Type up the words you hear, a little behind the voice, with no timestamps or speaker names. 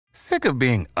Sick of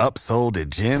being upsold at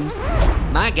gyms?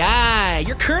 My guy,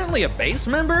 you're currently a base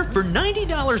member? For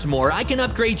 $90 more, I can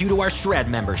upgrade you to our Shred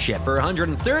membership. For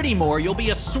 $130 more, you'll be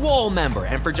a Swole member.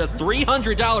 And for just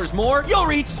 $300 more, you'll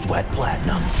reach Sweat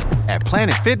Platinum. At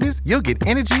Planet Fitness, you'll get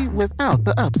energy without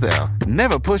the upsell.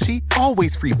 Never pushy,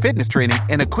 always free fitness training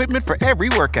and equipment for every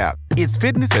workout. It's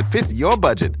fitness that fits your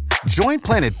budget. Join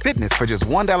Planet Fitness for just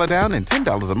 $1 down and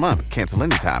 $10 a month. Cancel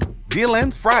anytime. Deal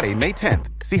ends Friday, May 10th.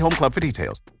 See Home Club for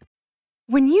details.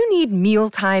 When you need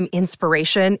mealtime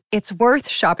inspiration, it's worth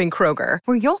shopping Kroger,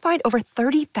 where you'll find over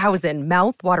 30,000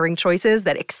 mouth-watering choices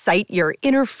that excite your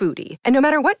inner foodie. And no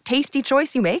matter what tasty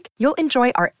choice you make, you'll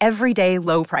enjoy our everyday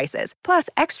low prices, plus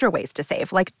extra ways to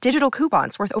save, like digital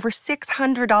coupons worth over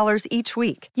 $600 each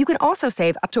week. You can also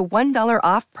save up to $1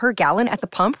 off per gallon at the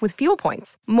pump with fuel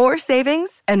points. More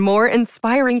savings and more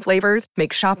inspiring flavors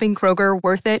make shopping Kroger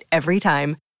worth it every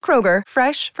time. Kroger,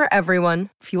 fresh for everyone.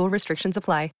 Fuel restrictions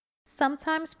apply.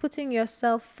 Sometimes putting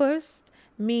yourself first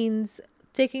means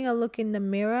taking a look in the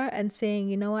mirror and saying,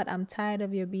 you know what, I'm tired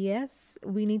of your BS.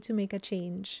 We need to make a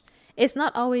change. It's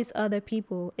not always other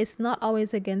people. It's not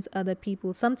always against other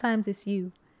people. Sometimes it's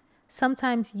you.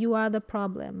 Sometimes you are the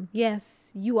problem.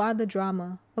 Yes, you are the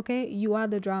drama. Okay? You are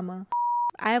the drama.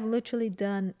 I have literally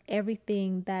done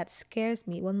everything that scares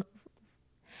me. Well,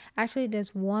 actually,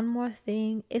 there's one more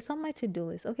thing. It's on my to-do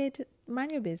list. Okay?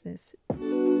 Mind your business.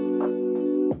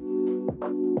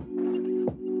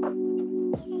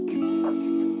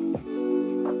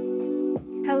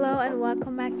 Hello and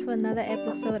welcome back to another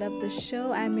episode of the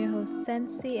show. I'm your host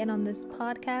Sensi, and on this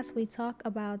podcast we talk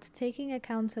about taking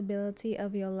accountability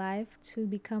of your life to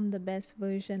become the best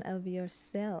version of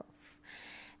yourself.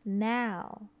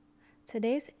 Now,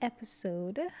 today's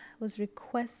episode was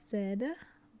requested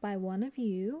by one of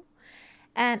you,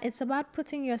 and it's about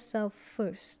putting yourself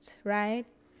first, right?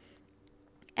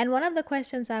 And one of the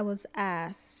questions I was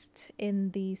asked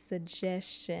in the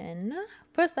suggestion,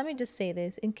 first let me just say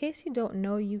this, in case you don't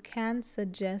know, you can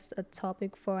suggest a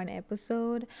topic for an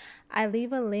episode. I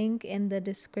leave a link in the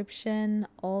description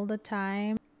all the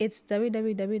time. It's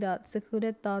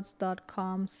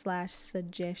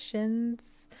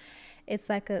www.secludedthoughts.com/suggestions. It's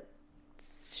like a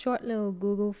short little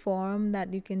Google form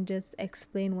that you can just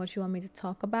explain what you want me to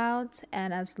talk about,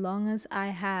 and as long as I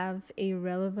have a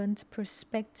relevant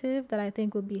perspective that I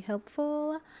think would be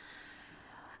helpful,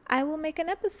 I will make an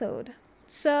episode.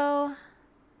 So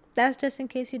that's just in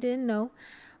case you didn't know.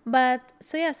 But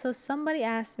so somebody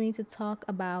asked me to talk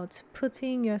about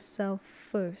putting yourself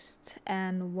first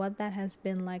and what that has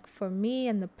been like for me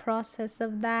and the process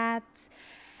of that.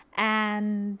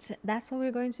 And that's what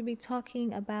we're going to be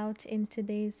talking about in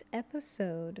today's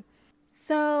episode.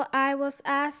 So I was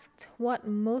asked what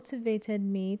motivated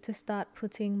me to start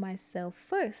putting myself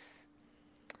first.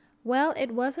 Well,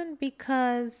 it wasn't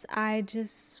because I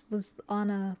just was on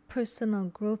a personal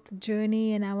growth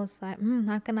journey and I was like,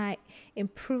 how can I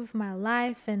improve my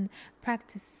life and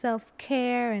practice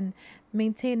self-care and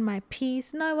maintain my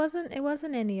peace? No, it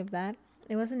wasn't any of that.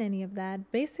 It wasn't any of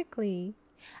that. Basically,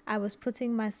 I was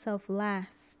putting myself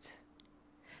last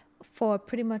for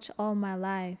pretty much all my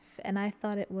life, and I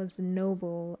thought it was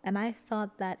noble, and I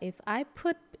thought that if I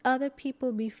put other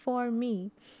people before me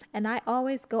and I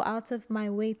always go out of my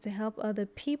way to help other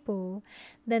people,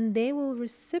 then they will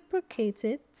reciprocate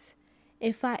it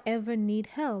if I ever need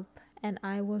help. And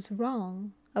I was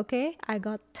wrong. Okay? I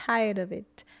got tired of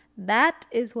it. That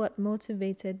is what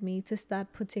motivated me to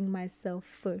start putting myself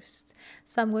first.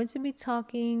 So I'm going to be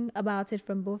talking about it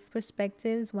from both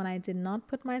perspectives, when I did not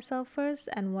put myself first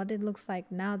and what it looks like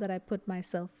now that I put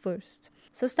myself first.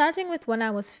 So starting with when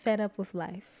I was fed up with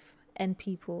life and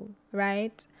people,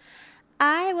 right?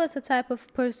 I was the type of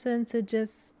person to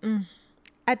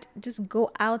I'd just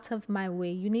go out of my way.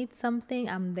 You need something,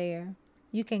 I'm there.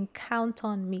 You can count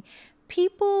on me.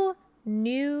 People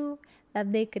knew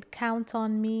that they could count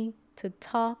on me to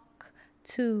talk,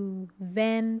 to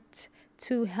vent,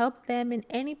 to help them in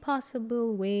any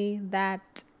possible way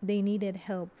that they needed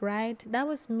help, right? That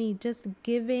was me, just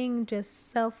giving, just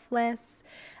selfless,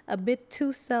 a bit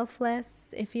too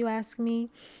selfless, if you ask me.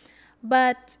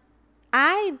 But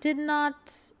I did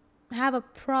not have a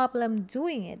problem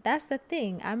doing it. That's the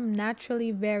thing. I'm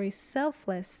naturally very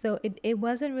selfless, so it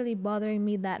wasn't really bothering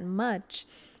me that much.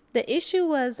 The issue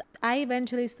was I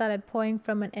eventually started pouring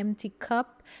from an empty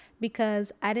cup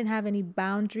because I didn't have any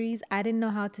boundaries. I didn't know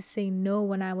how to say no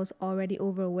when I was already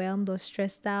overwhelmed or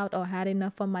stressed out or had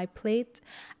enough on my plate.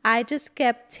 I just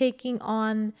kept taking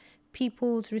on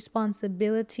people's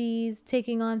responsibilities,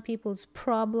 taking on people's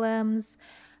problems,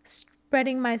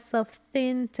 spreading myself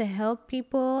thin to help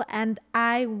people, and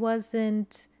I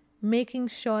wasn't making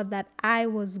sure that I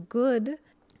was good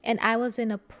and I was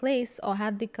in a place or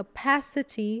had the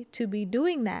capacity to be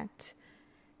doing that.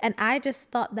 And I just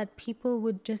thought that people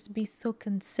would just be so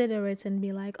considerate and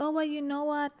be like, oh, well, you know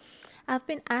what? I've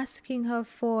been asking her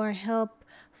for help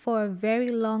for a very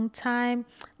long time.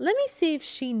 Let me see if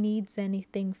she needs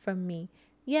anything from me.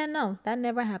 Yeah, no, that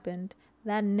never happened.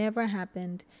 That never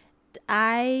happened.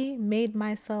 I made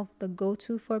myself the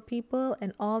go-to for people,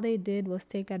 and all they did was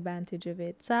take advantage of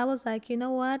it. So I was like, you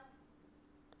know what?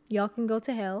 Y'all can go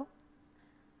to hell.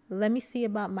 Let me see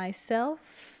about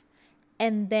myself,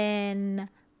 and then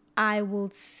I will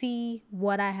see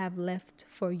what I have left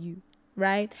for you,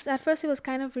 right? So at first it was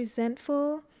kind of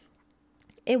resentful.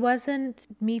 It wasn't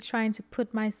me trying to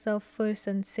put myself first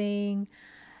and saying,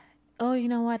 oh, you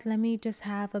know what, let me just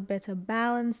have a better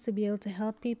balance to be able to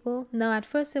help people. No, at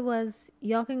first it was,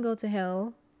 y'all can go to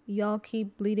hell. Y'all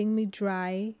keep bleeding me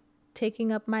dry,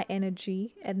 taking up my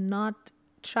energy, and not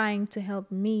trying to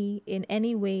help me in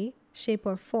any way, shape,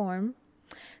 or form.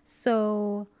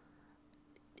 So,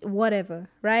 whatever,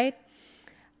 right?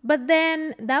 But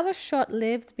then that was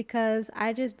short-lived because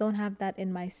I just don't have that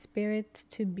in my spirit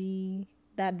to be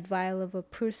that vile of a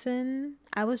person.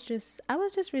 I was just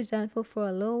resentful for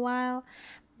a little while,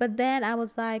 but then I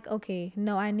was like, okay,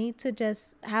 no, I need to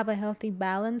just have a healthy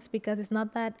balance, because it's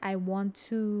not that I want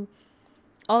to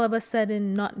all of a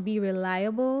sudden not be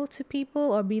reliable to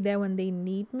people or be there when they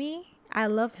need me. I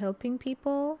love helping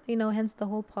people, hence the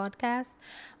whole podcast.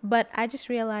 But I just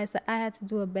realized that I had to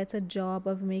do a better job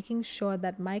of making sure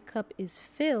that my cup is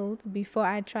filled before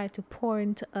I try to pour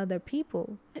into other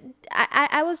people.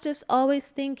 I was just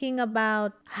always thinking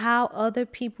about how other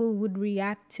people would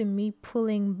react to me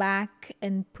pulling back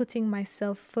and putting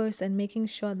myself first and making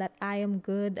sure that I am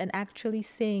good, and actually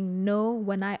saying no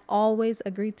when I always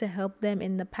agreed to help them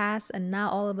in the past. And now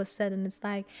all of a sudden it's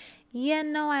like, yeah,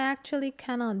 no, I actually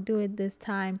cannot do it this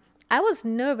time. I was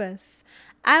nervous.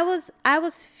 I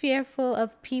was fearful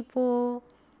of people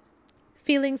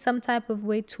feeling some type of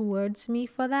way towards me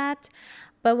for that.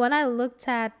 But when I looked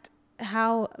at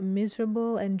how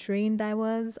miserable and drained I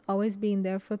was, always being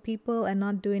there for people and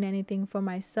not doing anything for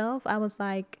myself, I was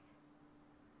like,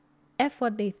 F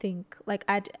what they think. Like,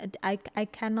 I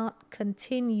cannot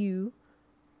continue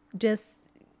just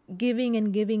giving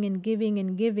and giving and giving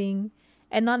and giving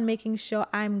and not making sure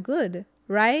I'm good,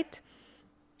 right?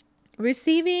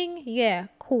 Receiving, yeah,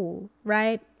 cool,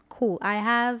 right? Cool. I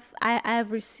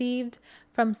have received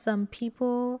from some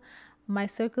people. My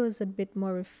circle is a bit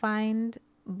more refined,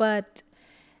 but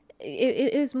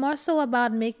it is more so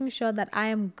about making sure that I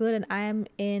am good and I am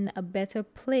in a better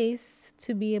place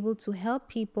to be able to help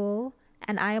people,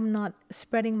 and I am not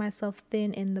spreading myself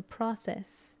thin in the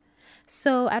process.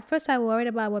 So at first I worried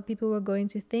about what people were going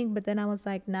to think, but then I was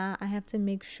like, nah, I have to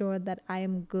make sure that I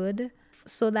am good,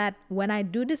 so that when I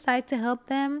do decide to help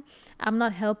them, I'm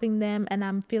not helping them and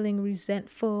I'm feeling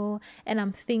resentful and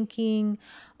I'm thinking,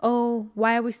 oh,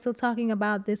 why are we still talking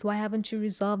about this? Why haven't you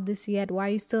resolved this yet? Why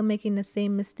are you still making the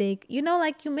same mistake?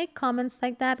 Like, you make comments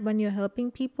like that when you're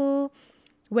helping people,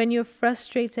 when you're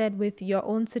frustrated with your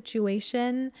own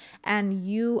situation and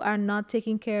you are not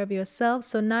taking care of yourself.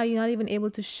 So now you're not even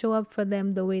able to show up for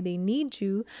them the way they need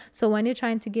you. So when you're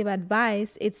trying to give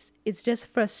advice, it's just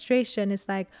frustration. It's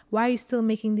like, why are you still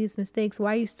making these mistakes?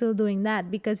 Why are you still doing that?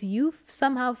 Because you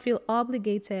somehow feel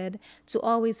obligated to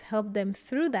always help them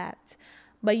through that.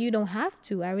 But you don't have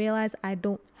to. I realized I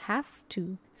don't have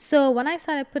to. So when I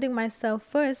started putting myself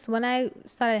first, when I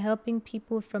started helping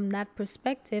people from that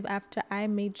perspective, after I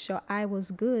made sure I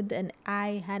was good and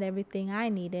I had everything I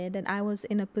needed and I was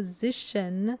in a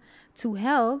position to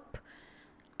help,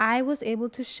 I was able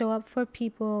to show up for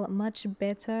people much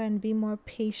better and be more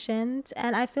patient.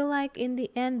 And I feel like in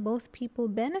the end, both people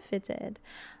benefited.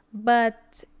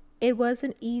 But it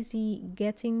wasn't easy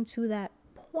getting to that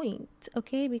point,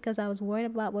 okay, because I was worried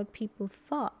about what people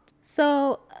thought.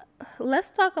 So let's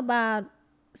talk about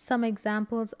some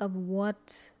examples of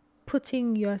what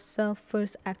putting yourself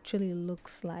first actually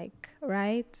looks like,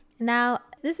 right? Now,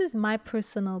 this is my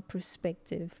personal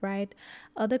perspective, right?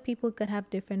 Other people could have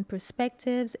different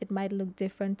perspectives. It might look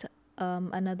different to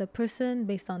another person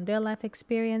based on their life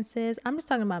experiences. I'm just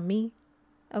talking about me,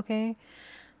 okay?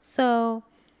 So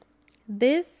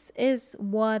this is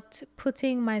what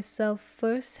putting myself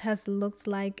first has looked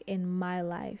like in my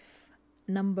life.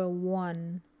 Number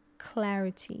 1,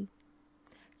 clarity.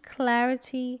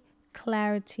 Clarity,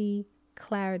 clarity,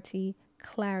 clarity,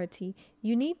 clarity.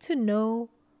 You need to know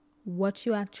what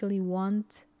you actually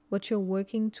want, what you're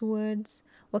working towards,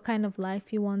 what kind of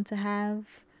life you want to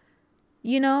have.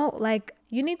 You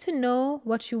need to know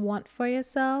what you want for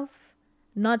yourself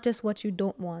not just what you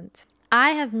don't want.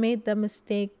 I have made the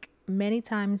mistake many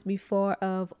times before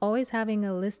of always having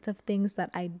a list of things that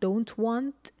I don't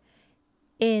want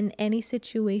in any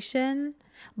situation,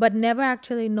 but never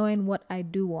actually knowing what I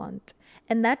do want.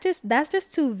 And that's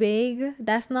just too vague.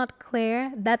 That's not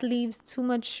clear. That leaves too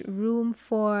much room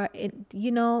for it,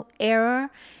 error.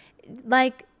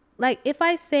 Like if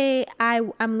I say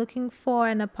I'm looking for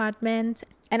an apartment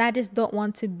and I just don't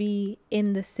want to be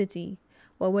in the city.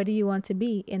 Well, where do you want to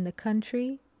be? In the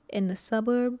country, in the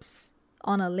suburbs,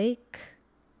 on a lake,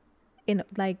 in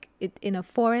a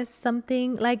forest,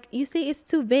 something. Like, you see, it's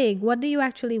too vague. What do you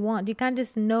actually want? You can't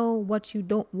just know what you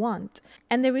don't want.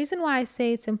 And the reason why I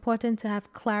say it's important to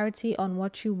have clarity on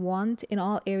what you want in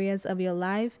all areas of your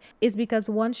life is because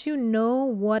once you know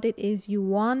what it is you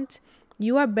want,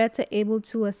 you are better able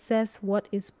to assess what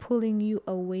is pulling you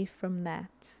away from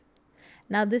that.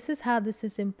 Now, this is how this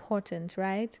is important,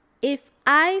 right? If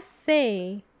I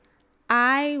say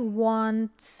I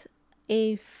want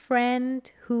a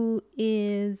friend who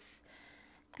is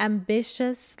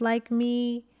ambitious like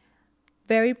me,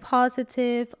 very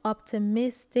positive,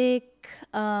 optimistic,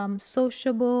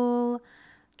 sociable,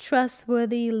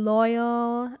 trustworthy,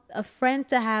 loyal, a friend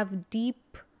to have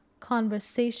deep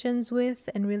conversations with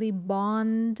and really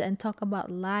bond and talk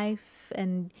about life.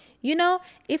 And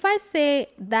if I say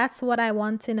that's what I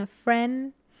want in a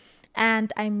friend,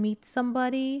 and I meet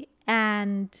somebody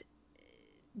and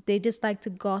they just like to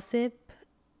gossip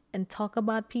and talk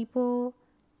about people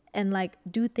and like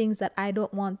do things that I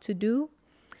don't want to do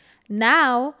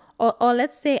now, or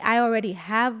let's say I already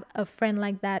have a friend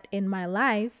like that in my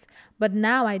life, but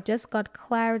now I just got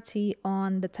clarity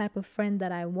on the type of friend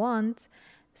that I want.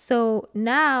 So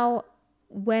now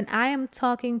when I am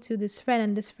talking to this friend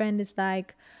and this friend is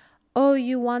like, oh,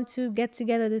 you want to get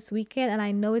together this weekend, and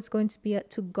I know it's going to be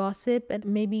to gossip, and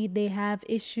maybe they have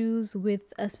issues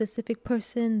with a specific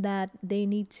person that they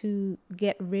need to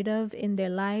get rid of in their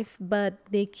life, but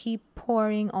they keep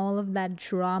pouring all of that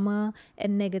drama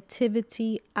and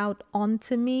negativity out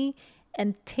onto me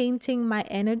and tainting my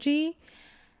energy.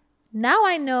 Now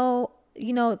I know,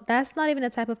 that's not even the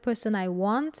type of person I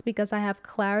want because I have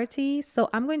clarity. So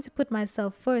I'm going to put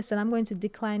myself first and I'm going to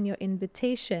decline your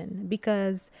invitation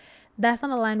because that's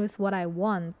not aligned with what I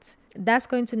want. That's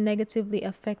going to negatively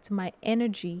affect my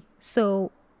energy.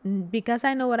 So because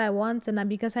I know what I want and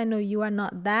because I know you are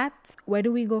not that, where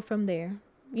do we go from there?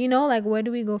 Where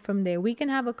do we go from there? We can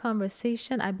have a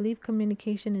conversation. I believe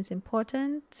communication is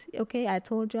important. Okay, I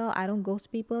told y'all I don't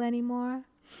ghost people anymore.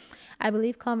 I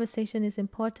believe conversation is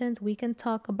important. We can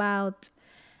talk about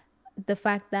the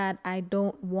fact that I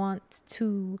don't want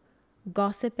to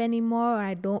gossip anymore, or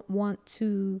I don't want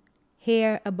to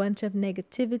hear a bunch of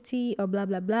negativity or blah,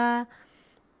 blah, blah.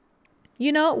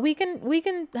 We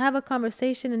can have a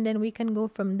conversation and then we can go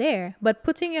from there. But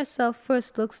putting yourself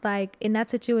first in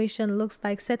that situation looks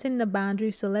like setting the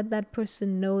boundaries to let that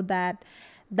person know that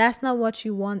that's not what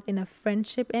you want in a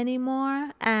friendship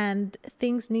anymore, and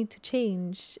things need to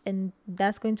change, and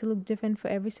that's going to look different for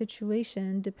every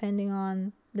situation depending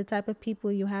on the type of people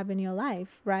you have in your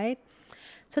life, right?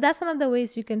 So that's one of the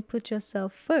ways you can put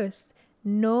yourself first.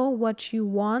 Know what you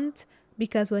want,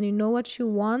 because when you know what you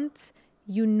want,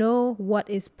 you know what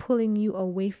is pulling you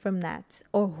away from that,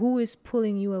 or who is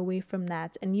pulling you away from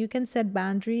that. And you can set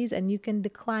boundaries and you can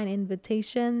decline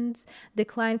invitations,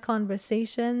 decline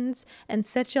conversations, and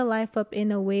set your life up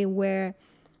in a way where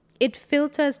it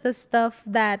filters the stuff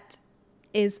that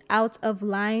is out of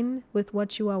line with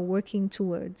what you are working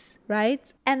towards,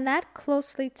 right? And that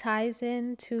closely ties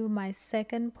into my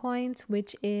second point,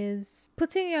 which is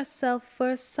putting yourself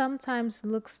first sometimes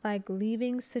looks like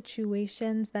leaving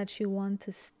situations that you want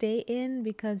to stay in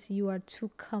because you are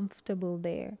too comfortable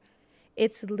there.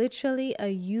 It's literally a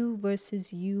you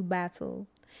versus you battle.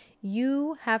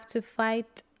 You have to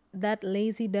fight that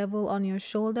lazy devil on your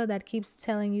shoulder that keeps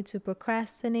telling you to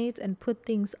procrastinate and put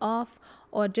things off,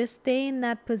 or just stay in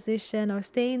that position or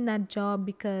stay in that job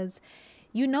because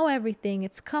you know everything,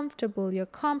 it's comfortable, you're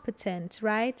competent,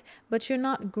 right? But you're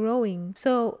not growing.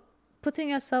 So putting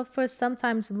yourself first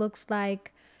sometimes looks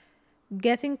like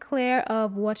getting clear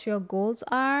of what your goals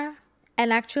are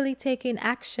and actually taking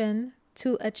action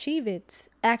to achieve it.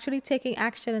 Actually taking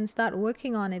action and start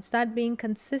working on it. Start being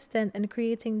consistent and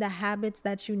creating the habits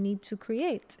that you need to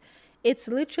create. It's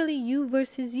literally you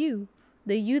versus you.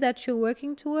 The you that you're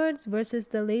working towards versus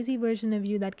the lazy version of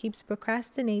you that keeps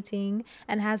procrastinating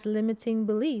and has limiting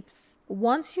beliefs.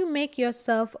 Once you make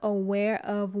yourself aware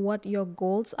of what your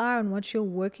goals are and what you're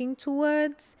working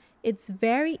towards, it's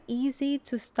very easy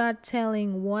to start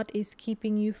telling what is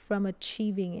keeping you from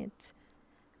achieving it.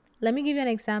 Let me give you an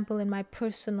example in my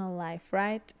personal life,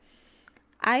 right?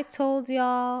 I told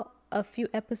y'all a few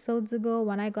episodes ago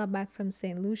when I got back from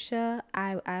St. Lucia,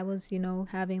 I was,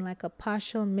 having like a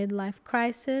partial midlife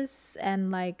crisis and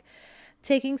like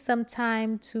taking some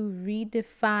time to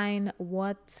redefine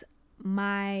what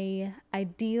my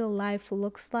ideal life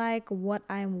looks like, what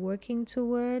I'm working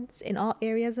towards in all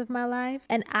areas of my life.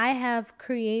 And I have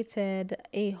created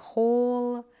a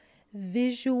whole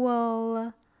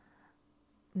visual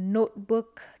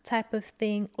notebook type of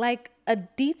thing, like a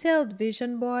detailed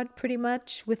vision board pretty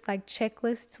much with like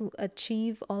checklists to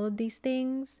achieve all of these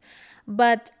things.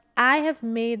 But I have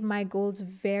made my goals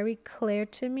very clear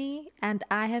to me, and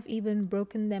I have even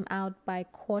broken them out by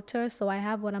quarter. So I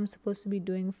have what I'm supposed to be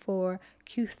doing for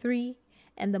Q3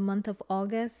 and the month of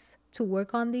August to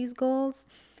work on these goals.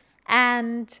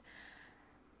 And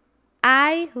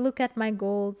I look at my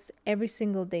goals every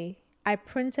single day. I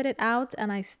printed it out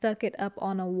and I stuck it up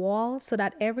on a wall so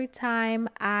that every time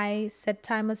I set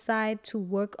time aside to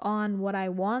work on what I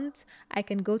want, I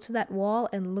can go to that wall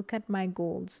and look at my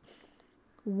goals.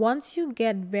 Once you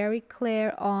get very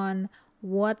clear on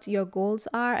what your goals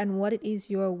are and what it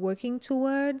is you're working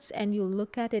towards, and you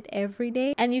look at it every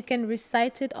day and you can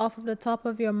recite it off of the top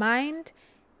of your mind,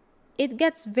 it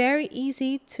gets very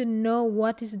easy to know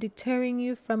what is deterring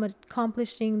you from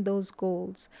accomplishing those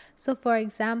goals. So, for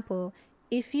example,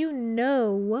 if you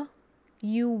know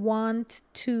you want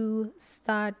to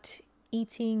start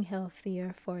eating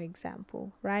healthier, for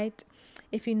example, right?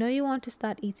 If you know you want to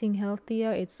start eating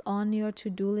healthier, it's on your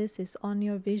to-do list, it's on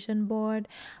your vision board,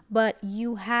 but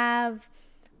you have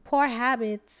poor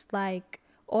habits like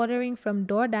ordering from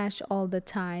DoorDash all the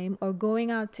time or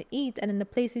going out to eat, and in the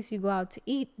places you go out to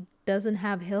eat doesn't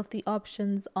have healthy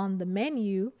options on the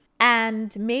menu,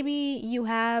 and maybe you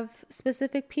have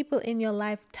specific people in your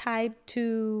life tied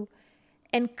to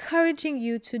encouraging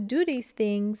you to do these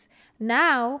things.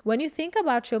 Now, when you think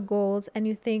about your goals and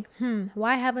you think,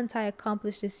 why haven't I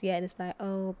accomplished this yet? It's like,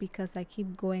 oh, because I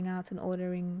keep going out and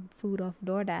ordering food off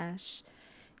DoorDash.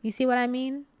 You see what I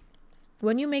mean?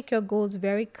 When you make your goals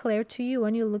very clear to you,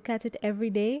 when you look at it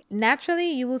every day, naturally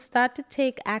you will start to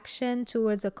take action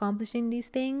towards accomplishing these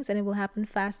things, and it will happen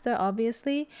faster,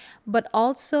 obviously. But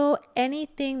also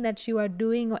anything that you are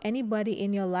doing or anybody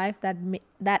in your life that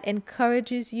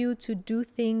encourages you to do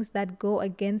things that go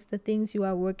against the things you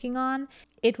are working on,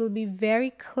 it will be very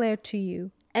clear to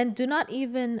you. And do not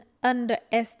even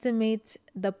underestimate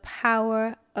the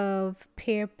power of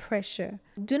peer pressure.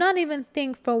 Do not even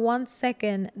think for 1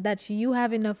 second that you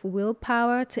have enough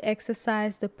willpower to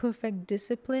exercise the perfect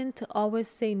discipline to always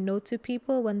say no to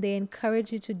people when they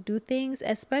encourage you to do things,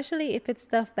 especially if it's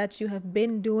stuff that you have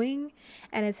been doing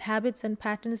and it's habits and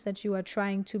patterns that you are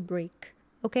trying to break.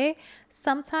 Okay?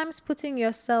 Sometimes putting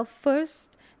yourself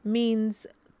first means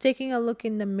taking a look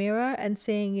in the mirror and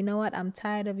saying, you know what, I'm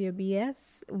tired of your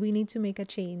BS. We need to make a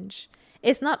change.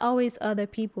 It's not always other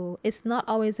people. It's not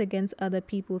always against other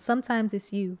people. Sometimes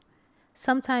it's you.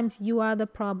 Sometimes you are the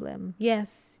problem.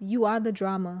 Yes, you are the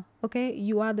drama. Okay,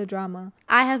 you are the drama.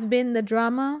 I have been the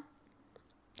drama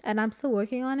and I'm still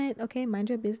working on it. Okay, mind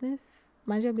your business.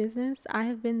 Mind your business. I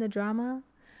have been the drama.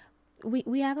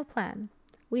 We have a plan.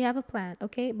 We have a plan.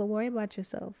 Okay, but worry about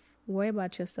yourself. Worry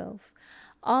about yourself.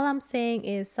 All I'm saying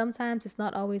is sometimes it's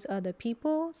not always other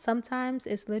people. Sometimes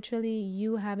it's literally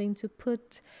you having to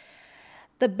put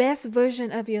the best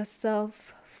version of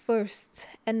yourself first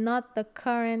and not the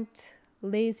current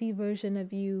lazy version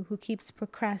of you who keeps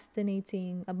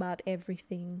procrastinating about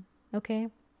everything. Okay?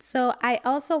 So I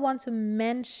also want to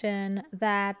mention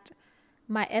that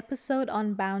my episode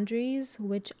on boundaries,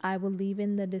 which I will leave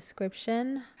in the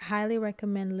description, highly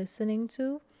recommend listening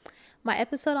to. My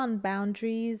episode on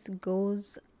boundaries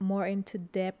goes more into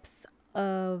depth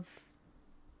of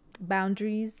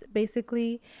boundaries,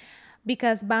 basically,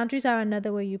 because boundaries are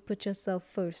another way you put yourself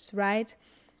first, right?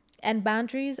 And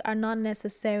boundaries are not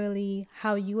necessarily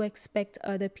how you expect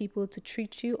other people to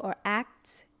treat you or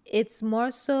act. It's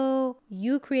more so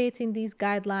you creating these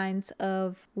guidelines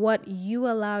of what you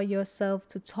allow yourself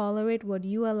to tolerate, what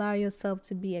you allow yourself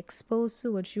to be exposed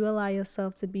to, what you allow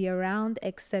yourself to be around,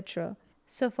 etc.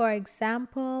 So, for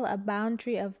example, a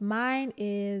boundary of mine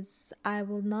is I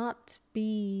will not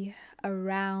be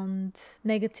around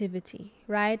negativity,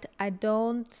 right?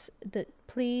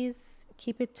 Please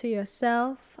keep it to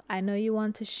yourself. I know you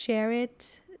want to share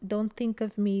it. Don't think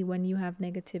of me when you have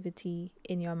negativity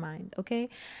in your mind, okay?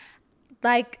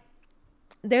 Like,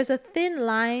 there's a thin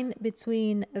line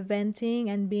between venting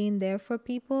and being there for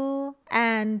people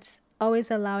and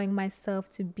always allowing myself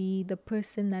to be the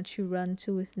person that you run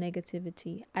to with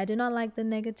negativity. I do not like the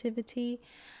negativity.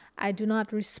 I do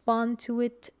not respond to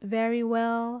it very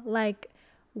well. Like,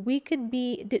 we could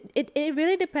be, it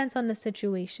really depends on the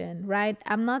situation, right?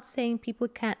 I'm not saying people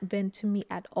can't vent to me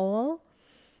at all,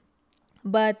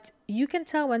 but you can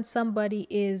tell when somebody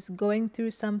is going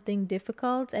through something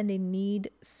difficult and they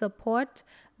need support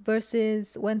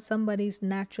versus when somebody's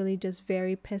naturally just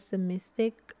very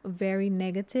pessimistic, very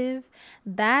negative.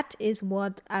 That is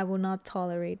what I will not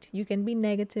tolerate. You can be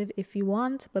negative if you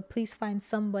want, but please find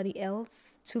somebody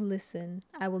else to listen.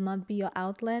 I will not be your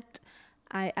outlet.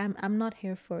 I'm not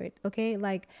here for it. Okay?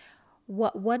 Like,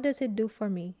 what does it do for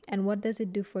me and what does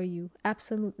it do for you?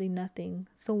 Absolutely nothing.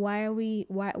 So why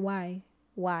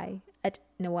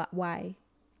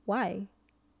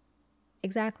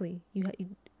exactly?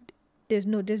 There's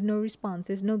no response.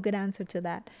 There's no good answer to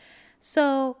that.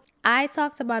 So I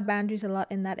talked about boundaries a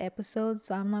lot in that episode,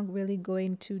 so I'm not really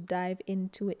going to dive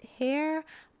into it here,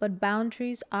 but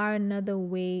boundaries are another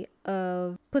way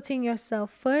of putting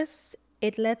yourself first.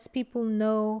 It lets people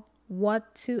know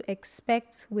what to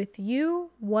expect with you,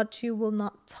 what you will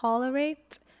not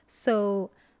tolerate.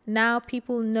 So now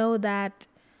people know that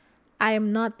I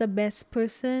am not the best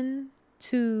person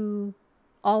to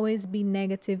always be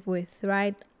negative with,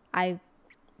 right? I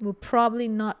will probably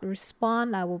not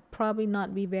respond. I will probably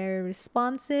not be very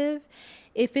responsive.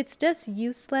 If it's just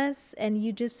useless and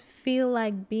you just feel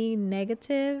like being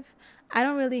negative, I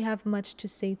don't really have much to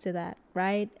say to that,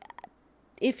 right?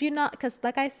 If you're not, because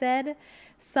like I said,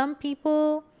 some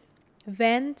people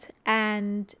vent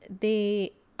and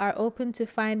they are open to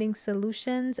finding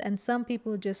solutions, and some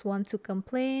people just want to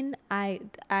complain. I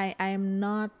am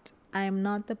not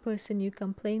the person you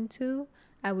complain to.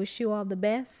 I wish you all the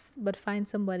best, but find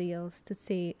somebody else to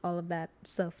say all of that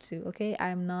stuff to, okay?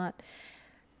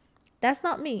 That's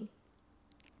not me.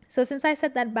 So since I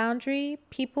set that boundary,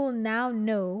 people now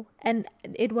know, and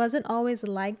it wasn't always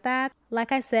like that.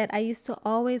 Like I said, I used to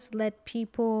always let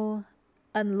people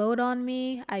unload on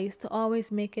me. I used to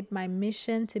always make it my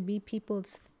mission to be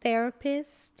people's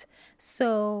therapist.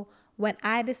 So when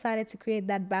I decided to create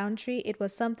that boundary, it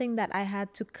was something that I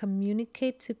had to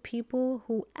communicate to people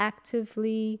who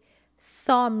actively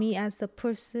saw me as the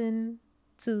person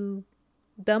to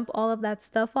dump all of that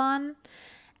stuff on.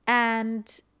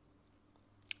 And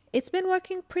it's been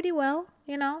working pretty well,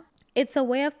 you know. It's a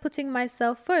way of putting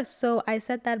myself first. So I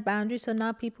set that boundary. So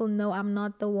now people know I'm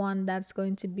not the one that's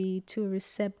going to be too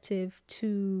receptive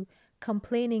to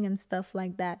complaining and stuff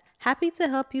like that. Happy to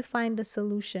help you find a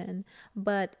solution.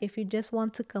 But if you just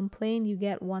want to complain, you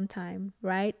get one time,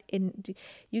 right?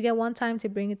 You get one time to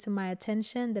bring it to my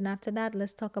attention. Then after that,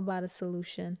 let's talk about a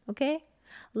solution. Okay?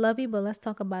 Love you, but let's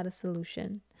talk about a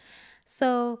solution.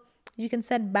 So you can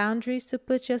set boundaries to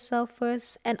put yourself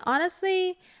first. And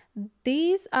honestly,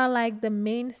 these are like the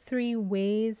main 3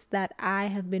 ways that I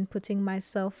have been putting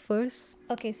myself first.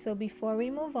 Okay, so before we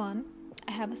move on,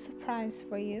 I have a surprise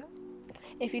for you.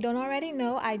 If you don't already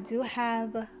know, I do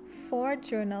have 4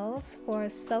 journals for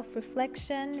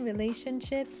self-reflection,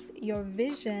 relationships, your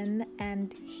vision,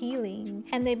 and healing.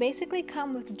 And they basically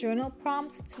come with journal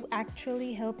prompts to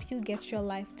actually help you get your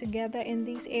life together in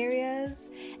these areas.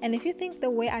 And if you think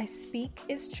the way I speak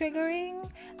is triggering,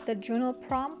 the journal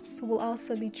prompts will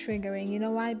also be triggering. You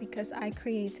know why? Because I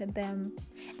created them.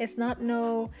 It's not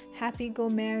no happy go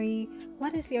merry,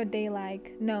 what is your day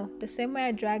like? No, the same way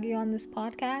I drag you on this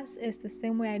podcast is the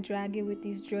same way I drag you with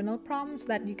these journal prompts so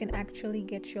that you can actually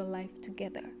get your life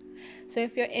together. So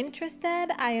if you're interested,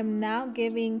 I am now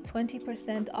giving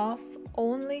 20% off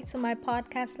only to my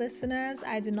podcast listeners.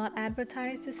 I do not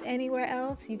advertise this anywhere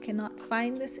else. You cannot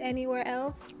find this anywhere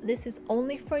else. This is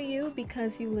only for you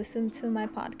because you listen to my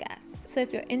podcast. So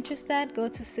if you're interested, go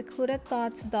to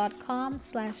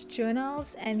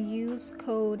secludedthoughts.com/journals and use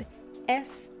code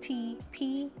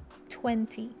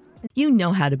STP20. You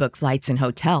know how to book flights and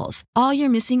hotels. All you're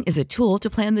missing is a tool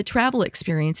to plan the travel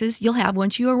experiences you'll have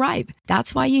once you arrive.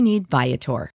 That's why you need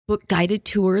Viator. Book guided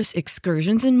tours,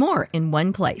 excursions, and more in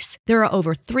one place. There are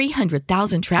over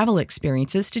 300,000 travel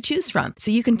experiences to choose from, so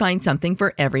you can find something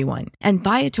for everyone. And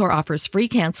Viator offers free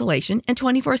cancellation and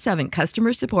 24/7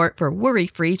 customer support for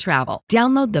worry-free travel.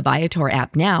 Download the Viator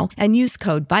app now and use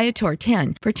code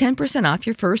Viator10 for 10% off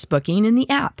your first booking in the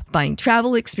app. Find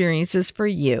travel experiences for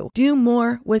you. Do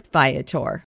more with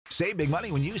Viator. Save big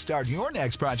money when you start your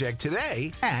next project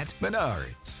today at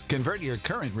Menards. Convert your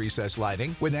current recessed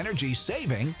lighting with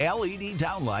energy-saving LED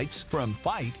downlights from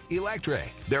Fight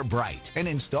Electric. They're bright and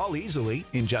install easily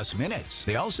in just minutes.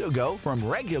 They also go from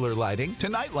regular lighting to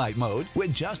nightlight mode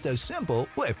with just a simple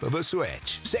flip of a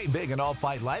switch. Save big on all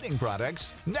Fight lighting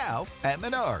products now at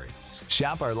Menards.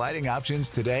 Shop our lighting options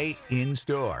today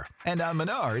in-store and on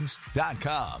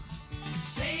Menards.com.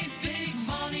 Save big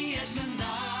money at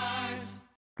Menards.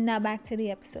 Now back to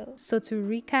the episode. So to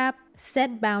recap,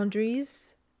 set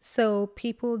boundaries so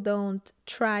people don't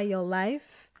try your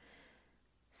life.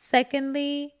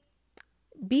 Secondly,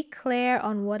 be clear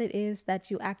on what it is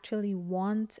that you actually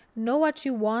want. Know what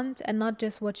you want and not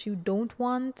just what you don't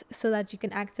want, so that you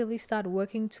can actively start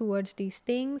working towards these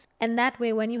things. And that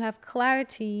way, when you have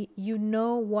clarity, you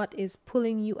know what is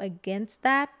pulling you against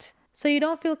that. So you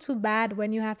don't feel too bad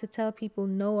when you have to tell people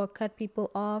no or cut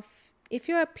people off. If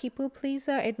you're a people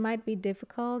pleaser, it might be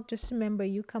difficult. Just remember,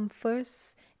 you come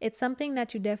first. It's something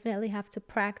that you definitely have to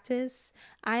practice.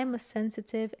 I am a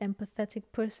sensitive, empathetic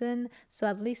person. So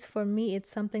at least for me, it's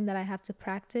something that I have to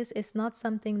practice. It's not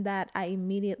something that I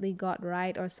immediately got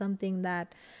right or something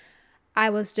that I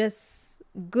was just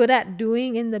good at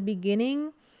doing in the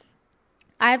beginning.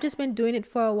 I've just been doing it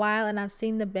for a while and I've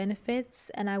seen the benefits,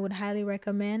 and I would highly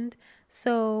recommend.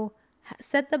 So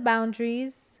set the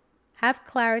boundaries. Have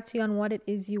clarity on what it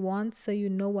is you want so you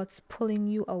know what's pulling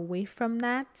you away from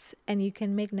that, and you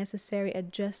can make necessary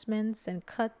adjustments and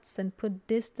cuts and put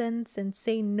distance and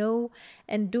say no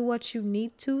and do what you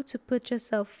need to put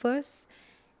yourself first.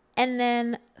 And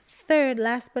then third,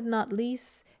 last but not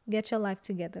least, get your life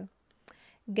together.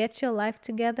 Get your life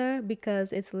together,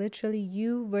 because it's literally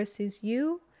you versus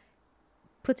you.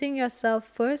 Putting yourself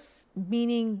first,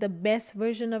 meaning the best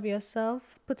version of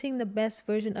yourself. Putting the best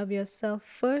version of yourself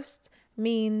first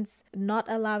means not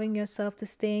allowing yourself to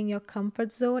stay in your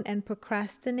comfort zone and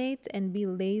procrastinate and be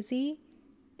lazy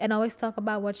and always talk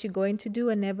about what you're going to do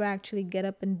and never actually get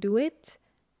up and do it,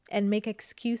 and make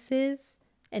excuses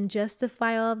and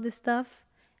justify all of this stuff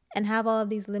and have all of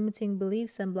these limiting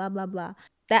beliefs and blah, blah, blah.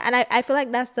 I feel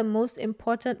like that's the most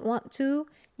important one too.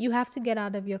 You have to get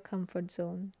out of your comfort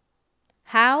zone.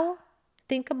 How?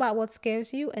 Think about what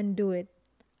scares you and do it.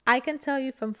 I can tell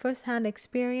you from firsthand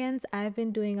experience, I've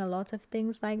been doing a lot of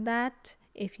things like that.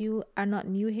 If you are not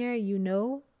new here, you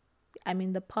know. I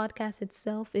mean, the podcast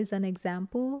itself is an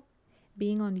example.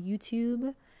 Being on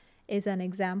YouTube is an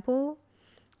example.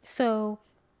 So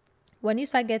when you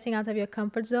start getting out of your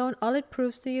comfort zone, all it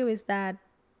proves to you is that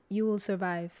you will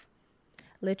survive.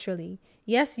 Literally.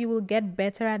 Yes, you will get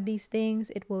better at these things.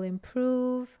 It will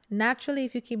improve. Naturally,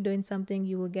 if you keep doing something,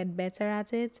 you will get better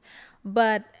at it.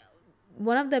 But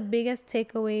one of the biggest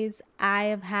takeaways I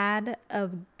have had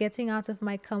of getting out of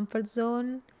my comfort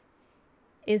zone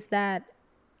is that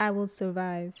I will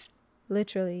survive.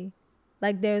 Literally.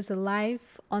 Like, there's a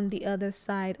life on the other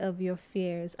side of your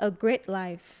fears. A great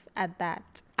life at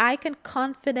that. I can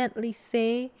confidently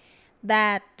say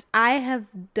that I have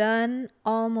done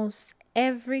almost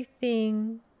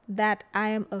everything that I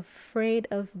am afraid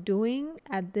of doing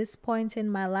at this point in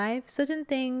my life. Certain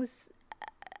things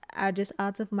are just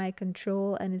out of my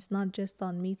control, and it's not just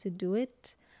on me to do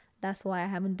it. That's why I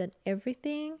haven't done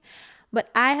everything. But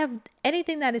I have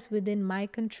anything that is within my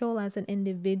control as an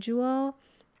individual.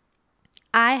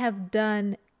 I have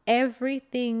done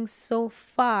everything so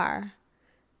far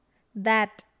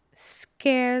that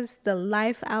scares the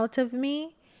life out of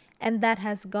me, and that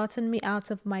has gotten me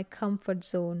out of my comfort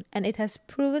zone. And it has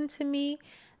proven to me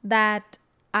that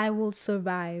I will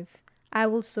survive. I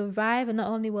will survive, and not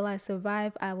only will I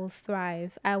survive, I will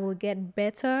thrive. I will get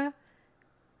better,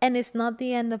 and it's not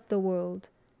the end of the world.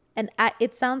 And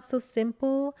it sounds so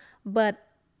simple, but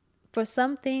for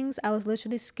some things, I was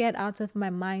literally scared out of my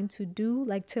mind to do,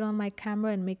 like turn on my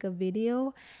camera and make a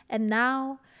video. And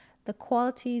now the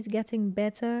quality is getting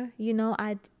better.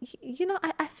 I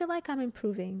feel like I'm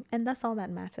improving, and that's all that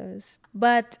matters.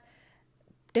 But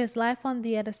there's life on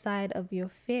the other side of your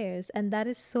fears, and that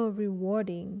is so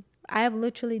rewarding. I have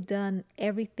literally done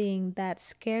everything that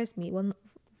scares me. Well,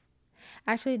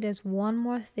 actually, there's one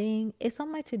more thing. It's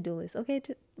on my to-do list. Okay,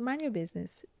 mind your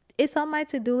business. It's on my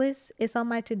to-do list.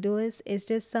 It's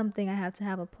just something I have to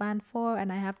have a plan for,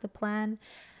 and I have to plan.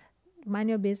 Mind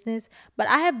your business. But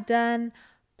I have done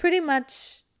pretty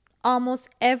much almost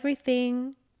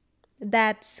everything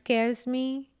that scares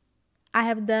me. I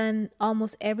have done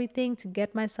almost everything to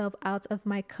get myself out of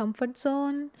my comfort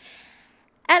zone.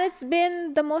 And it's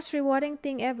been the most rewarding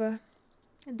thing ever.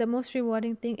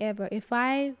 If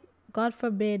I, God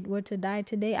forbid, were to die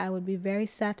today, I would be very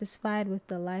satisfied with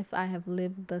the life I have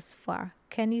lived thus far.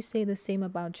 Can you say the same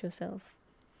about yourself?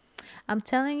 I'm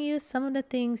telling you, some of the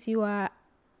things you are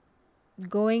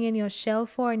going in your shell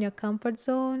for, in your comfort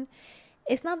zone,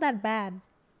 it's not that bad.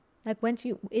 Like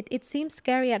it seems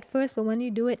scary at first, but when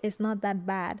you do it, it's not that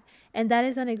bad. And that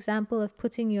is an example of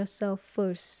putting yourself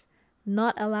first,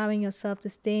 not allowing yourself to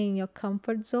stay in your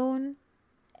comfort zone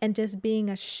and just being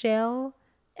a shell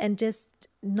and just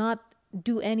not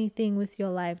do anything with your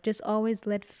life. Just always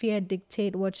let fear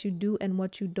dictate what you do and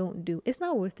what you don't do. It's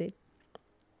not worth it.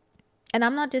 And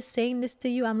I'm not just saying this to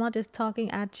you. I'm not just talking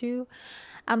at you.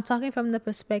 I'm talking from the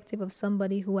perspective of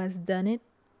somebody who has done it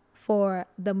for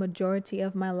the majority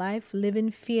of my life. Live in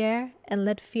fear and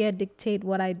let fear dictate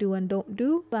what I do and don't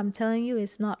do. I'm telling you,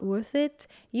 it's not worth it.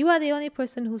 You are the only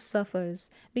person who suffers.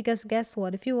 Because guess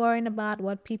what? If you're worrying about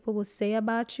what people will say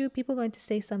about you, people are going to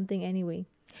say something anyway.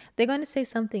 They're going to say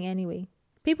something anyway.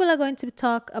 People are going to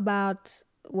talk about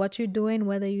what you're doing,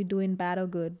 whether you're doing bad or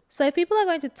good. So if people are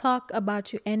going to talk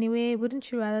about you anyway,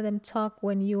 wouldn't you rather them talk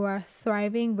when you are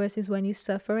thriving versus when you're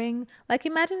suffering? Like,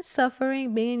 imagine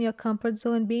suffering, being in your comfort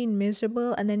zone, being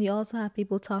miserable, and then you also have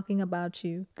people talking about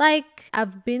you. Like,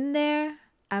 I've been there,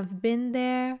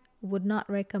 would not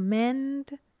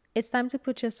recommend. It's time to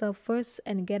put yourself first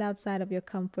and get outside of your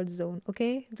comfort zone,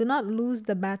 okay? Do not lose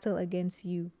the battle against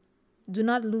you. Do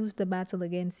not lose the battle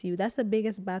against you. That's the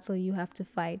biggest battle you have to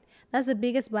fight. That's the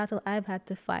biggest battle I've had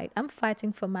to fight. I'm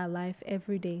fighting for my life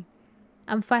every day.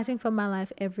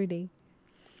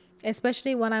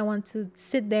 Especially when I want to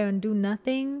sit there and do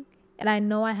nothing and I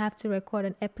know I have to record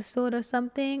an episode or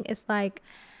something. It's like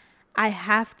I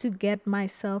have to get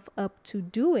myself up to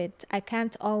do it. I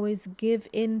can't always give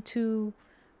in to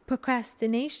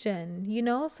procrastination. You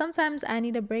know, sometimes I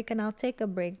need a break and I'll take a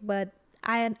break, but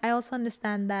I also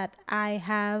understand that I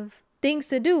have things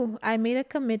to do. I made a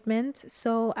commitment,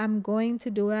 so I'm going to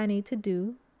do what I need to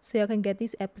do so I can get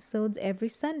these episodes every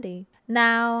Sunday.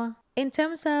 Now, in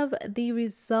terms of the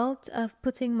result of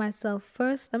putting myself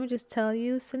first, let me just tell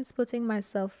you, since putting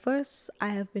myself first, I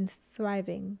have been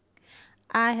thriving.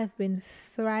 I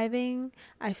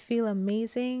feel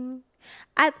amazing.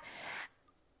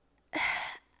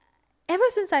 Ever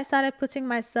since I started putting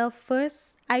myself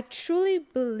first, I truly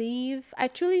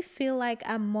feel like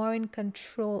I'm more in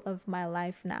control of my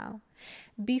life now.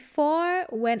 Before,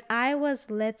 when I was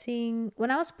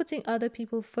putting other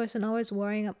people first and always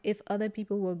worrying if other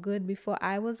people were good before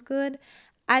I was good,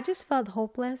 I just felt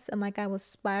hopeless and like I was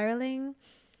spiraling.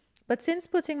 But since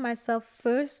putting myself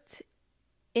first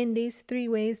in these 3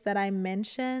 ways that I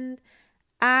mentioned,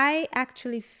 I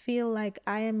actually feel like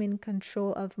I am in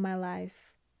control of my life.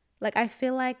 Like, I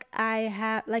feel like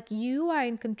you are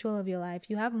in control of your life.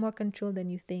 You have more control than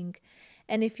you think.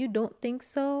 And if you don't think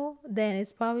so, then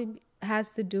it's probably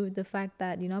has to do with the fact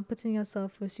that you're not putting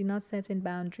yourself first, you're not setting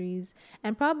boundaries,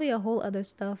 and probably a whole other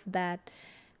stuff that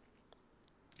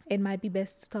it might be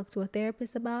best to talk to a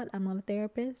therapist about. I'm not a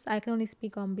therapist. I can only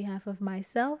speak on behalf of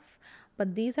myself.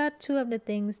 But these are 2 of the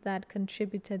things that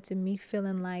contributed to me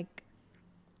feeling like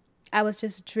I was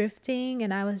just drifting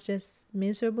and I was just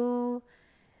miserable.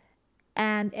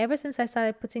 And ever since I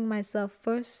started putting myself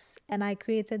first and I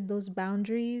created those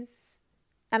boundaries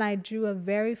and I drew a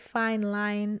very fine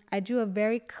line, I drew a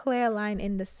very clear line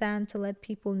in the sand to let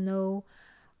people know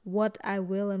what I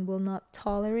will and will not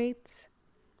tolerate,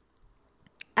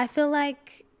 I feel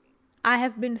like I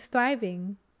have been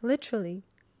thriving, literally.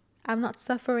 I'm not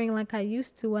suffering like I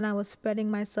used to when I was spreading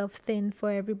myself thin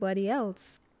for everybody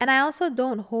else. And I also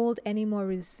don't hold any more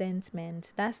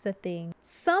resentment. That's the thing.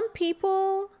 Some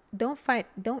people don't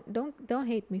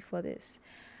hate me for this,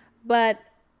 but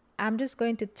I'm just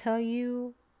going to tell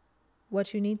you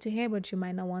what you need to hear, but you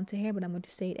might not want to hear, but I'm going to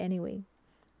say it anyway.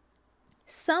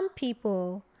 Some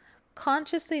people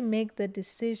consciously make the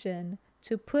decision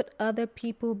to put other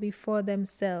people before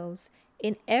themselves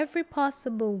in every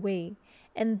possible way,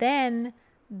 and then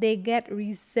they get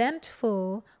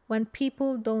resentful when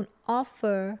people don't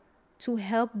offer to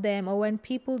help them or when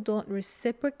people don't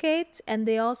reciprocate, and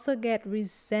they also get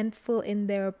resentful in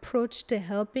their approach to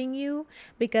helping you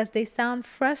because they sound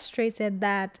frustrated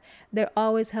that they're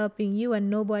always helping you and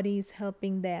nobody is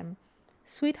helping them.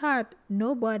 Sweetheart,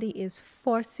 nobody is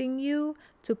forcing you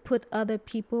to put other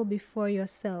people before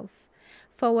yourself.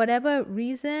 For whatever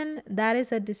reason, that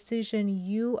is a decision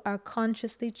you are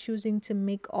consciously choosing to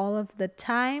make all of the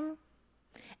time.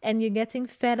 And you're getting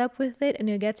fed up with it and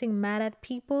you're getting mad at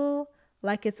people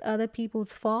like it's other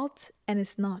people's fault, and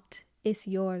it's not. It's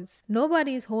yours.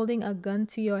 Nobody is holding a gun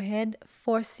to your head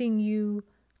forcing you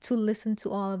to listen to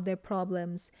all of their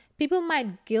problems. People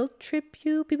might guilt trip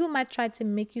you. People might try to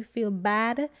make you feel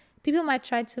bad. People might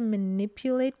try to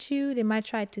manipulate you. They might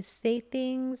try to say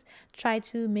things, try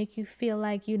to make you feel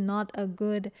like you're not a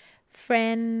good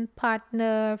friend,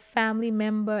 partner, family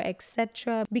member,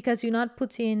 etc. because you're not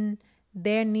putting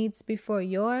their needs before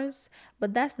yours.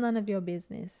 But that's none of your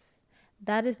business.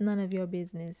 That is none of your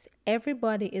business.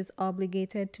 Everybody is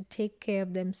obligated to take care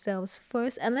of themselves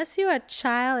first. Unless you're a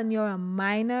child and you're a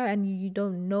minor and you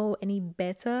don't know any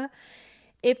better.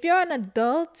 If you're an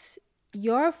adult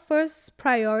Your first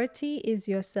priority is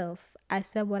yourself. I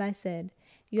said what I said.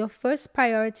 Your first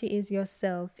priority is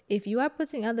yourself. If you are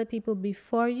putting other people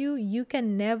before you, you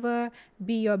can never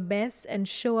be your best and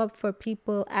show up for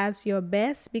people as your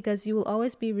best, because you will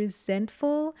always be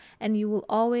resentful and you will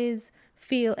always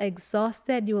feel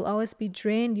exhausted. You will always be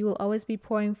drained. You will always be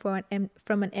pouring from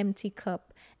an empty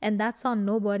cup. And that's on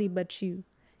nobody but you.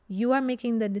 You are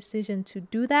making the decision to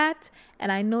do that. And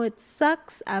I know it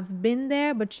sucks. I've been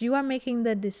there, but you are making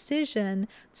the decision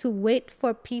to wait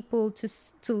for people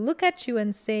to look at you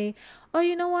and say, oh,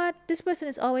 you know what? This person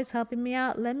is always helping me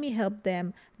out. Let me help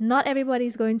them. Not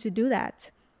everybody's going to do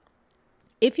that.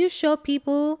 If you show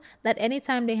people that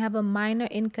anytime they have a minor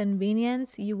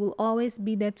inconvenience, you will always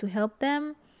be there to help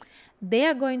them, they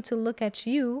are going to look at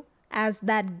you as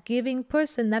that giving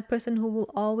person, that person who will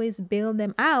always bail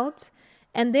them out.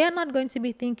 And they're not going to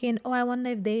be thinking, oh, I wonder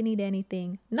if they need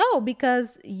anything. No,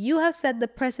 because you have set the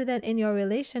precedent in your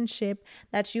relationship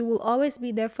that you will always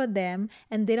be there for them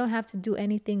and they don't have to do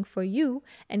anything for you.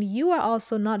 And you are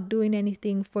also not doing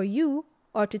anything for you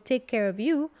or to take care of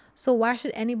you. So why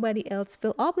should anybody else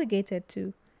feel obligated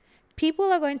to?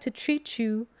 People are going to treat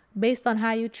you based on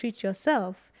how you treat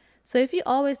yourself. So if you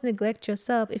always neglect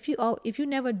yourself, if you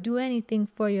never do anything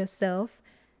for yourself,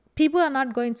 people are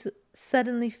not going to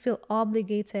suddenly feel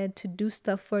obligated to do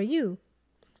stuff for you.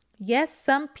 Yes,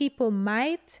 some people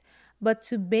might, but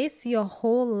to base your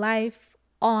whole life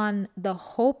on the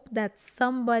hope that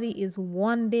somebody is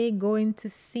one day going to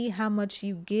see how much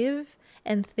you give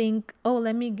and think, oh,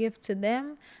 let me give to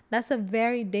them, that's a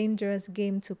very dangerous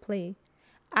game to play.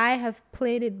 I have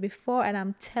played it before and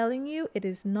I'm telling you, it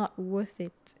is not worth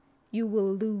it. You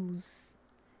will lose.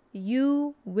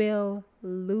 You will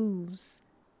lose.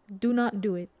 Do not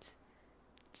do it.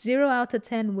 0 out of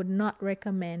 10 would not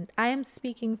recommend. I am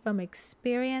speaking from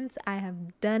experience. I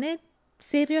have done it.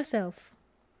 Save yourself.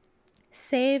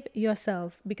 Save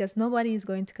yourself, because nobody is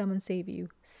going to come and save you.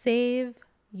 Save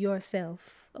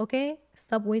yourself. Okay?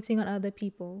 Stop waiting on other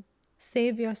people.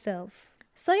 Save yourself.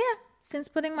 So yeah, since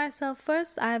putting myself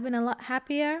first, I've been a lot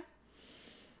happier.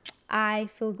 I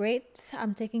feel great.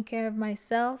 I'm taking care of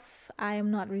myself. I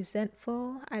am not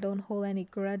resentful. I don't hold any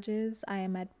grudges. I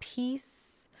am at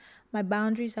peace. My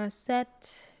boundaries are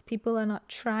set. People are not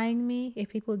trying me. If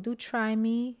people do try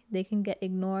me, they can get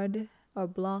ignored or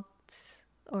blocked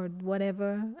or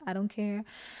whatever. I don't care.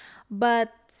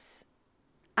 But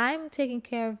I'm taking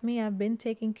care of me. I've been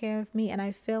taking care of me. And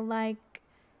I feel like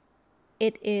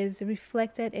it is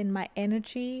reflected in my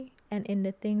energy and in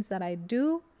the things that I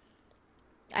do.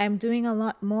 I'm doing a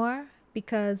lot more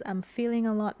because I'm feeling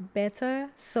a lot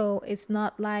better. So it's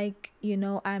not like,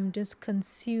 I'm just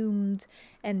consumed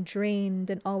and drained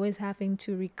and always having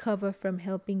to recover from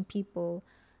helping people.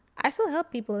 I still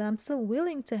help people and I'm still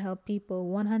willing to help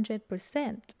people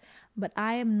 100%. But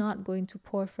I am not going to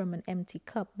pour from an empty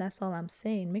cup. That's all I'm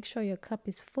saying. Make sure your cup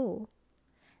is full.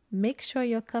 Make sure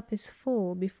your cup is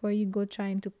full before you go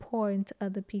trying to pour into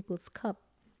other people's cup.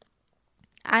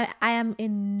 I am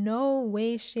in no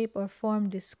way, shape, or form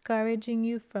discouraging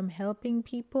you from helping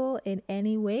people in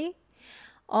any way.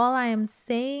 All I am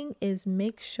saying is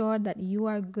make sure that you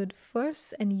are good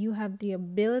first and you have the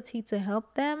ability to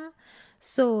help them,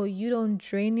 so you don't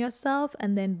drain yourself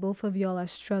and then both of y'all are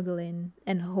struggling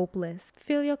and hopeless.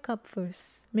 Fill your cup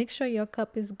first. Make sure your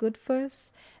cup is good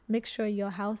first. Make sure your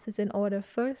house is in order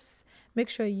first. Make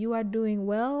sure you are doing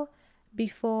well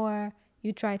before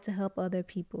you try to help other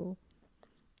people.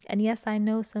 And yes, I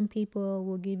know some people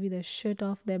will give you the shirt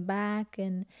off their back.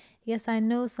 And yes, I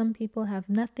know some people have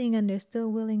nothing and they're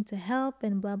still willing to help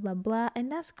and blah, blah, blah.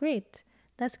 And that's great.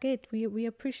 That's great. We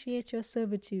appreciate your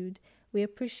servitude. We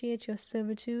appreciate your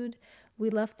servitude.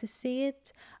 We love to see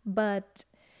it. But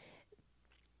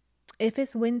if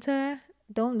it's winter,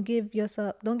 don't give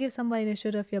somebody the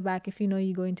shirt off your back if you know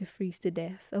you're going to freeze to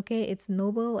death. Okay? It's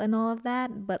noble and all of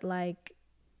that. But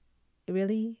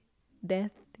really?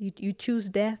 Death? You choose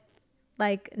death?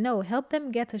 No, help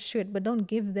them get a shirt, but don't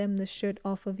give them the shirt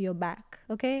off of your back.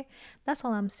 Okay? That's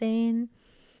all I'm saying.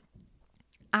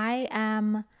 I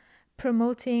am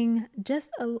promoting just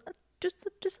a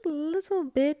little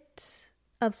bit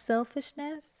of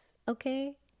selfishness,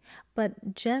 okay?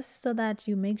 But just so that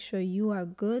you make sure you are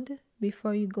good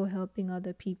before you go helping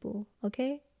other people,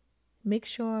 okay? Make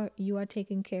sure you are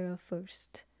taken care of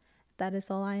first. That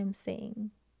is all I am saying,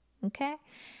 okay?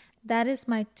 That is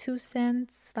my 2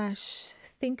 cents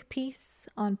 / think piece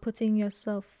on putting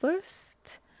yourself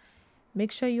first.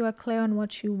 Make sure you are clear on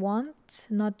what you want,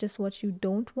 not just what you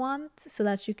don't want, so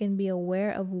that you can be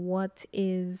aware of what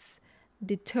is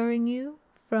deterring you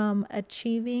from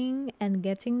achieving and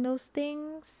getting those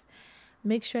things.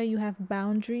 Make sure you have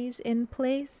boundaries in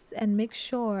place, and make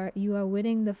sure you are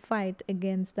winning the fight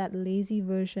against that lazy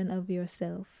version of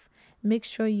yourself. Make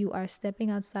sure you are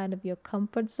stepping outside of your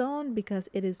comfort zone, because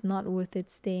it is not worth it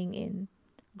staying in.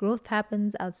 Growth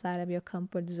happens outside of your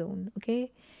comfort zone,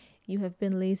 okay? You have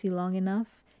been lazy long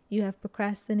enough. You have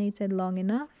procrastinated long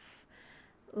enough.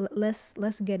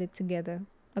 Let's get it together,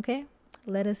 okay?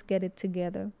 Let us get it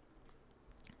together.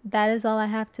 That is all I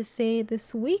have to say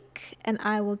this week, and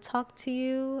I will talk to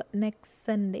you next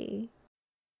Sunday.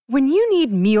 When you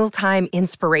need mealtime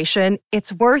inspiration,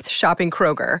 it's worth shopping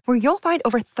Kroger, where you'll find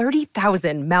over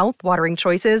 30,000 mouth-watering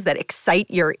choices that excite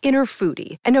your inner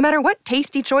foodie. And no matter what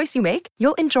tasty choice you make,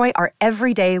 you'll enjoy our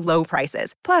everyday low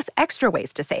prices, plus extra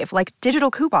ways to save, like digital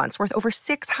coupons worth over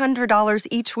 $600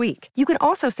 each week. You can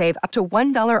also save up to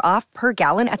 $1 off per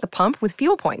gallon at the pump with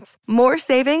fuel points. More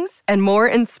savings and more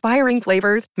inspiring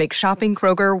flavors make shopping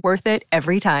Kroger worth it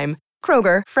every time.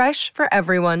 Kroger, fresh for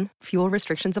everyone. Fuel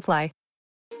restrictions apply.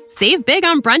 Save big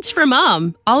on brunch for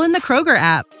mom, all in the Kroger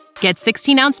app. Get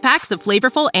 16-ounce packs of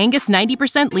flavorful Angus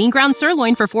 90% lean ground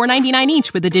sirloin for $4.99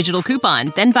 each with a digital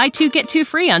coupon. Then buy 2, get 2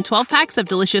 free on 12 packs of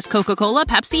delicious Coca-Cola,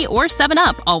 Pepsi, or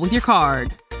 7-Up, all with your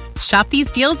card. Shop these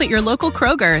deals at your local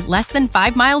Kroger, less than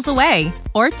 5 miles away.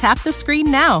 Or tap the screen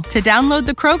now to download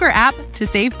the Kroger app to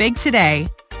save big today.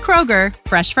 Kroger,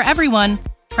 fresh for everyone.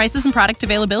 Prices and product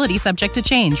availability subject to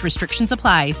change. Restrictions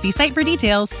apply. See site for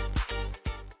details.